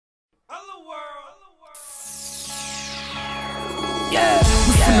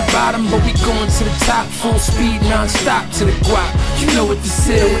from the bottom, but we going to the top. Full speed, non-stop to the guap. You know what this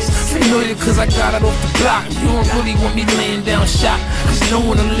is. Familiar cause I got it off the block. You don't really want me laying down shot, cause no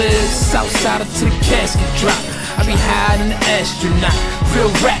one to live. Southside till the casket drop. I be higher than an astronaut. Real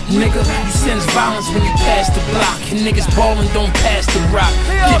rap, nigga. You sense violence when you pass the block. And niggas ballin' don't pass the rock.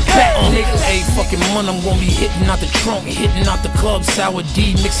 Get back, nigga. Hey, fucking month, I'm gonna be hitting out the trunk, hitting out the club, sour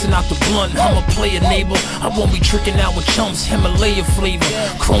D, mixing out the blunt. I'm a player, neighbor. I won't be tricking out with chumps, Himalaya flavor.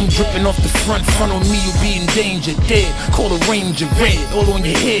 Chrome dripping off the front on me, you'll be in danger. Dead, call the ranger, red. All on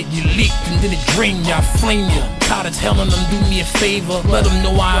your head, you leaked, and then it drain ya, flame ya. Tired of telling them, do me a favor. Let them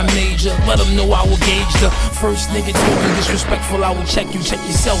know I'm major, let them know I will gauge the first nigga told me disrespectful, I will check you. Check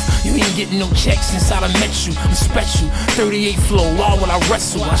yourself, you ain't getting no checks since I done met you. I'm special, 38 flow, why would I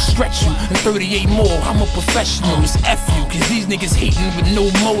wrestle? I stretch you, and 38 more, I'm a professional. It's F you, cause these niggas hating with no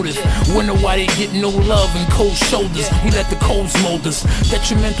motive. Wonder why they get no love and cold shoulders. We let the codes mold us.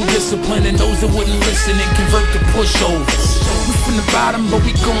 Detrimental discipline and those that wouldn't listen and convert to pushovers. We from the bottom, but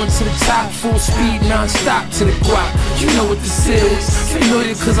we going to the top. Full speed, non-stop to the guap. You know what this is.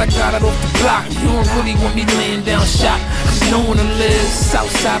 Familiar cause I got it off the block. You don't really want me laying down shot, cause no one to live.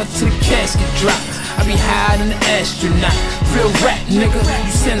 Southside till the casket drop. I be higher than an astronaut. Real rap, nigga.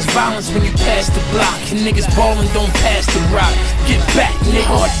 You sense violence when you pass the block. And niggas ballin' don't pass the rock. Get back, nigga.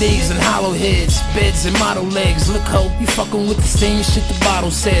 Hard days and hollow heads, beds and model legs. Look ho, you fucking with the same shit the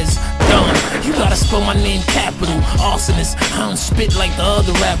bottle says. Done. You gotta spell my name capital. Arsonist. I don't spit like the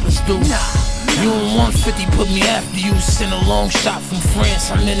other rappers do. You don't want 50, put me after you. Send a long shot from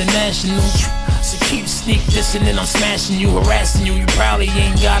France, I'm international. So keep sneak dissing and I'm smashing you, harassing you. You probably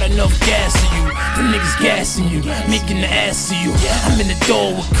ain't got enough gas in you. The niggas gassing you, making the ass of you. I'm in the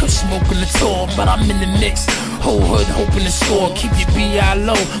door with Kush smoking the tour, but I'm in the mix. Whole hood hoping to score. Keep your B.I.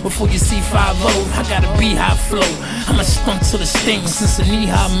 low before you see 5-0. I got a B-high flow. I'm a stunt till the sting since a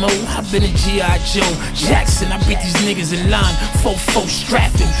knee-high mode. I've been a G.I. Joe Jackson. I beat these niggas in line, 4-4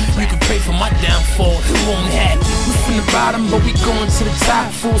 strapping. You can pray for my downfall, it won't happen. We from the bottom, but we going to the top.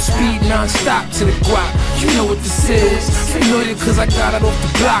 Full speed, non-stop to the guap. You know what this is. Familiar cause I got it off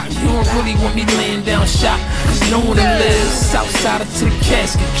the block. You don't really want me laying down shot, cause no one to live. Southside till the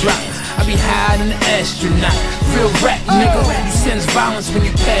casket drop. I be higher than an astronaut. Real rap, nigga. You sense violence when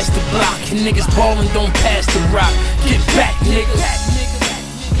you pass the block. And niggas ballin' don't pass the rock. Get back, nigga.